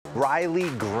Riley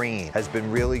Greene has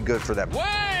been really good for them.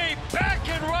 Way back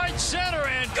in right center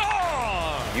and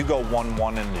gone! You go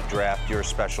 1-1 in the draft, you're a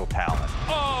special talent.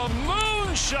 A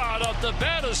moonshot up the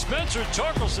bat of Spencer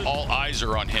Torkelson. All eyes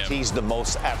are on him. He's the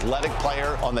most athletic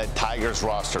player on the Tigers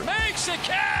roster. Makes the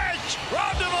catch!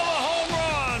 Robbed him of a home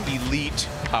run! Elite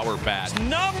power bat.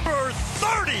 Number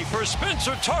 30 for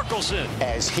Spencer Torkelson.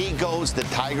 As he goes, the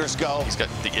Tigers go. He's got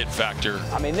the it factor.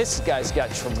 I mean, this guy's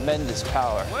got tremendous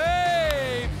power.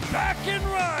 Way back and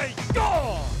right,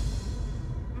 gone!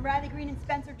 Riley Greene and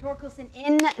Spencer Torkelson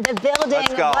in the building.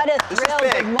 Let's go. What a This is thrill.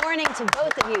 big. Good morning to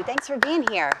both of you. Thanks for being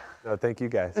here. No, thank you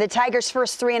guys. The Tigers'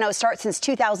 first 3-0 start since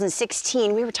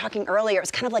 2016. We were talking earlier. It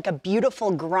was kind of like a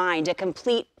beautiful grind, a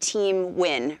complete team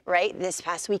win, right, this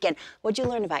past weekend. What'd you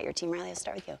learn about your team, Riley? I'll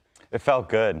start with you. It felt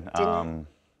good. Didn't it?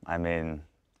 I mean,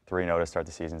 3-0 to start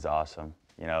the season is awesome.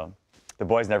 You know, the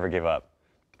boys never give up.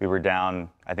 We were down,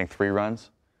 I think, 3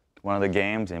 runs one of the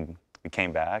games, and we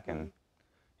came back and,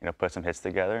 you know, put some hits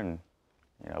together, and,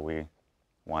 you know, we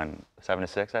won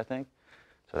 7-6, I think.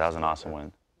 So that was an awesome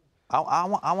win. I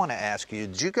want to ask you,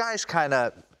 did you guys kind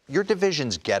of, your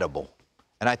division's gettable.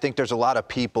 And I think there's a lot of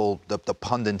people, the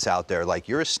pundits out there, like,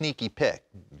 you're a sneaky pick.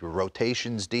 Your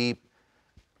rotation's deep,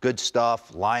 good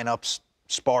stuff, lineups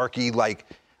sparky. Like,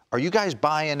 are you guys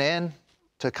buying in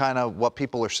to kind of what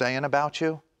people are saying about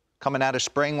you coming out of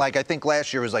spring? Like, I think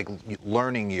last year was like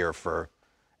learning year for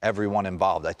everyone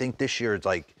involved. I think this year it's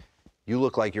like, you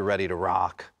look like you're ready to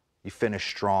rock. You finish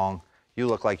strong. You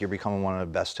look like you're becoming one of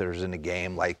the best hitters in the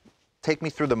game. Like, take me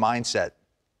through the mindset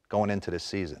going into this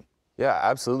season. Yeah,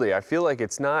 absolutely. I feel like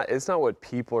it's not what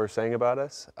people are saying about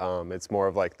us. It's more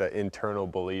of like the internal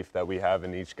belief that we have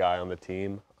in each guy on the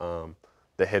team.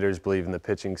 The hitters believe in the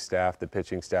pitching staff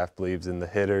believes in the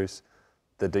hitters,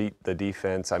 the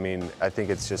defense. I mean, I think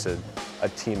it's just a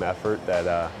team effort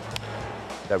that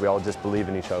we all just believe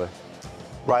in each other.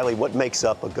 Riley, what makes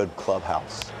up a good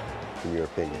clubhouse, in your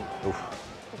opinion?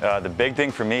 The big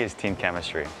thing for me is team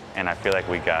chemistry, and I feel like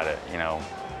we got it. You know,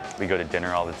 we go to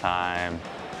dinner all the time.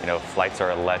 You know, flights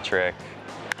are electric,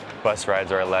 bus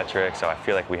rides are electric, so I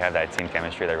feel like we have that team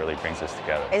chemistry that really brings us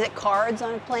together. Is it cards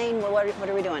on a plane? What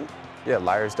are we doing? Yeah,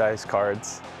 liar's dice,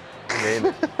 cards. Name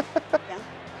it. Yeah.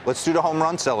 Let's do the home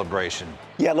run celebration.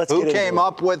 Yeah, let's Who get into came it.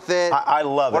 up with it? I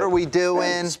love it. What are we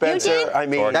doing? Spencer, You did? I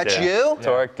mean, Torque That's did. you? Yeah.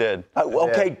 Torque did.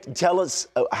 okay, tell us,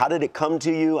 how did it come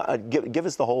to you? Give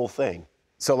us the whole thing.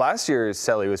 So last year's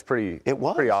Selly was pretty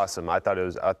awesome. I thought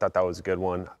that was a good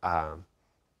one.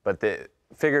 But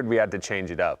figured we had to change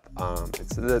it up.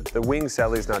 It's the wing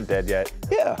Selly's not dead yet.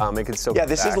 Yeah. It can still Yeah, come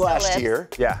this back. is last year.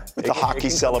 Yeah. With the hockey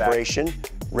celebration,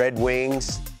 Red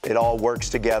Wings, it all works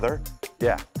together.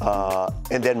 Yeah.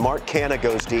 And then Mark Canna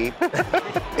goes deep.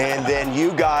 And then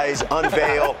you guys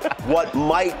unveil what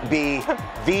might be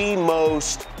the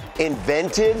most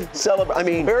inventive celebration. I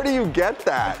mean, Where do you get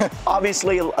that?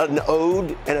 obviously an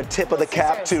ode and a tip of the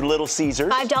cap to Little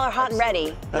Caesars. $5 hot and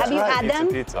ready. That's Have you right. had them?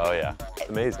 Pizza. Oh, yeah. It's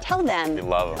amazing. Tell them. We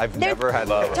love them. I've never had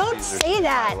love Little Don't Caesars say in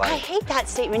that. my I life. hate that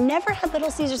statement. Never had Little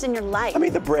Caesars in your life. I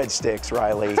mean, the breadsticks,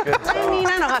 Riley. I mean,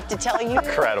 I don't have to tell you.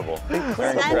 Incredible.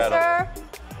 Spencer.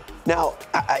 Now,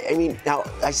 I mean,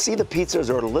 I see the pizzas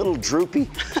are a little droopy.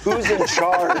 Who's in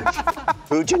charge?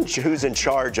 Who's in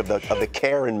charge of the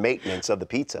care and maintenance of the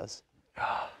pizzas?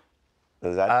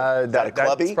 Is that a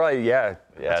clubby? That's probably, yeah.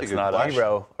 Yeah, That's it's not us.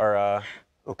 Hero, our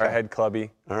head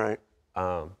clubby. All right.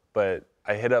 But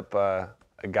I hit up a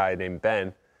guy named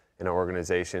Ben in our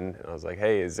organization, and I was like,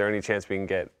 hey, is there any chance we can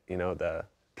get, you know, the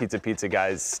pizza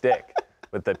guy's stick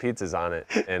with the pizzas on it?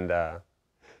 And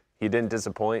he didn't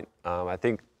disappoint. I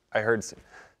think I heard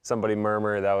somebody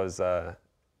murmur that was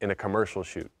in a commercial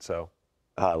shoot, so.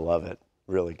 I love it.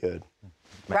 Really good.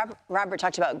 Robert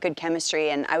talked about good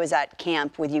chemistry, and I was at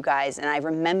camp with you guys, and I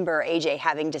remember AJ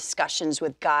having discussions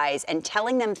with guys and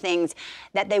telling them things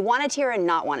that they wanted to hear and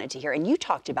not wanted to hear. And you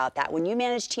talked about that. When you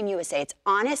manage Team USA, it's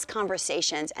honest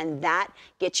conversations, and that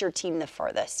gets your team the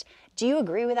furthest. Do you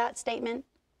agree with that statement?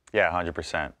 Yeah,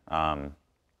 100%.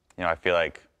 You know, I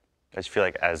just feel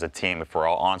like as a team, if we're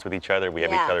all honest with each other, we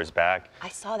have each other's back. I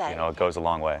saw that. You know, it goes a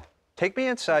long way. Take me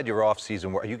inside your off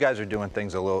season where you guys are doing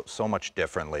things so much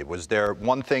differently. Was there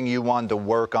one thing you wanted to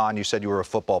work on? You said you were a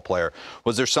football player.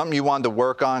 Was there something you wanted to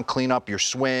work on, clean up your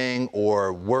swing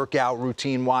or workout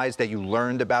routine wise that you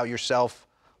learned about yourself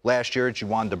last year that you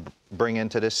wanted to bring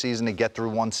into this season to get through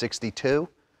 162?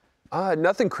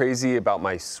 Nothing crazy about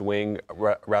my swing,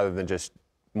 rather than just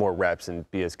more reps and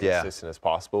be as consistent as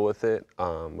possible with it.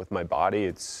 With my body,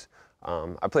 it's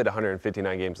I played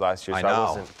 159 games last year, I so know.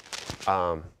 I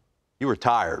wasn't. You were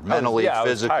tired, mentally, I was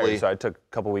physically. tired, so I took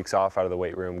a couple weeks off out of the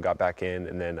weight room, got back in,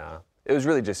 and then it was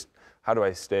really just how do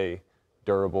I stay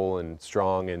durable and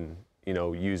strong and, you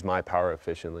know, use my power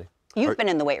efficiently. You've been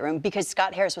in the weight room because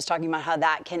Scott Harris was talking about how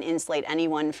that can insulate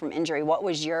anyone from injury. What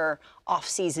was your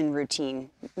off-season routine?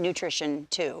 Nutrition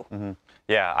too. Mm-hmm.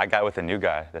 Yeah, I got with a new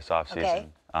guy this offseason. Okay.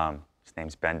 His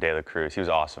name's Ben De La Cruz. He was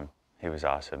awesome.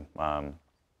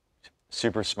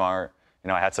 Super smart. You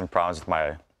know, I had some problems with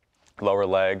my lower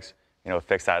legs. You know,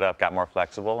 fixed that up, got more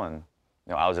flexible, and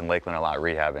you know, I was in Lakeland a lot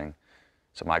rehabbing.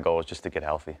 So my goal was just to get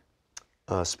healthy.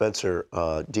 Spencer,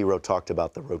 D-Row talked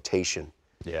about the rotation.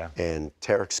 Yeah. And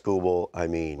Tarek Skubal, I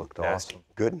mean, Looked awesome.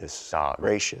 Goodness Dog.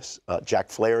 gracious. Jack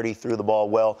Flaherty threw the ball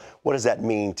well. What does that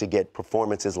mean to get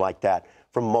performances like that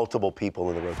from multiple people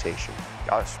in the rotation?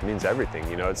 Gosh, it means everything.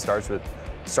 You know, it starts with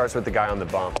the guy on the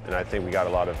bump, and I think we got a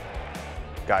lot of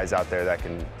guys out there that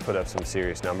can put up some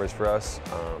serious numbers for us.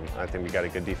 I think we got a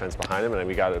good defense behind him, and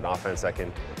we got an offense that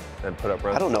can then put up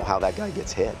runs. I don't know how that guy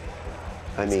gets hit.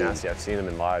 It's nasty. I've seen him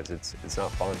in lives. It's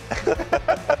not fun.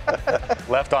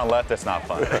 Left on left, it's not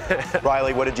fun.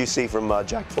 Riley, what did you see from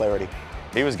Jack Flaherty?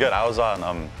 He was good. I was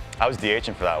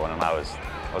DHing for that one, and I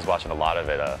was watching a lot of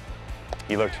it.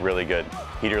 He looked really good.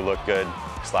 Heater looked good.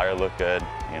 Slider looked good.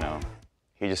 You know,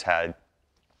 he just had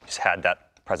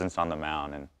that presence on the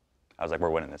mound, and I was like,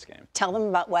 we're winning this game. Tell them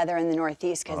about weather in the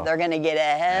Northeast because they're going to get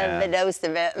a heavy dose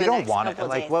of it. You don't want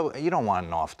it you don't want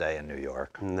an off day in New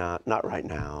York. Not right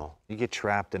now. You get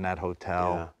trapped in that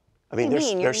hotel. Yeah. I mean,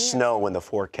 there's snow in the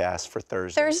forecast for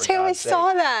Thursday. Thursday, we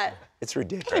saw that. It's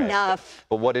ridiculous. Enough.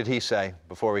 But what did he say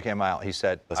before we came out? He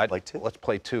said, Let's play two. Let's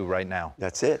play two right now.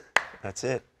 That's it. That's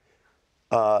it.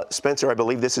 Spencer, I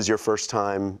believe this is your first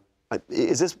time.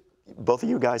 Is this both of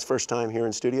you guys' first time here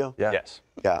in studio? Yeah. Yes.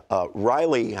 Yeah.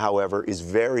 Riley, however, is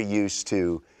very used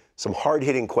to some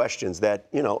hard-hitting questions that,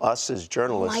 you know, us as Oh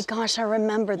journalists. my gosh, I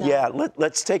remember that. Yeah,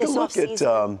 let's take a This look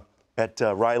offseason. at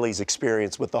Riley's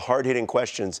experience with the hard-hitting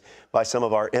questions by some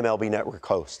of our MLB Network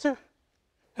hosts.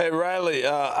 Hey, Riley,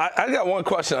 I got one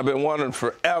question I've been wondering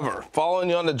forever. Following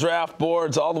you on the draft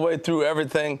boards all the way through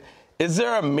everything, is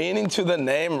there a meaning to the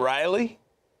name Riley?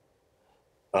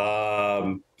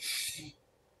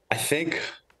 I think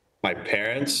my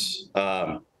parents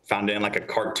found it in like a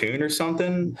cartoon or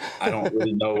something. I don't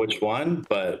really know which one,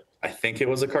 but I think it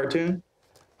was a cartoon.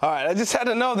 All right, I just had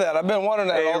to know that. I've been wondering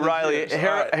that all these Riley, years. All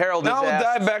right. Harold now has we'll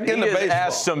dive back into has baseball.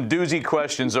 asked some doozy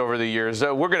questions over the years.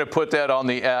 We're going to put that on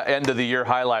the end of the year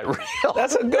highlight reel.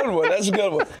 That's a good one. That's a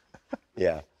good one.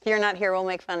 Yeah, If you're not here, we'll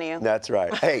make fun of you. that's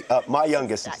right. Hey, my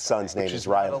youngest son's name is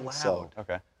Riley. So,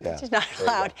 Okay. yeah. It's not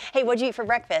allowed. Hey, what'd you eat for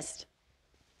breakfast?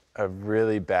 A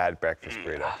really bad breakfast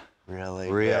burrito.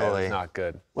 Really? Yeah, it's not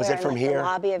good. Was Where, it from like the here?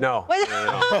 lobby of- No. Was-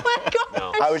 Oh my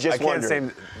gosh. I was just I can't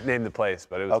wondering. name the place,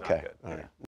 but it was Okay. not good. All right.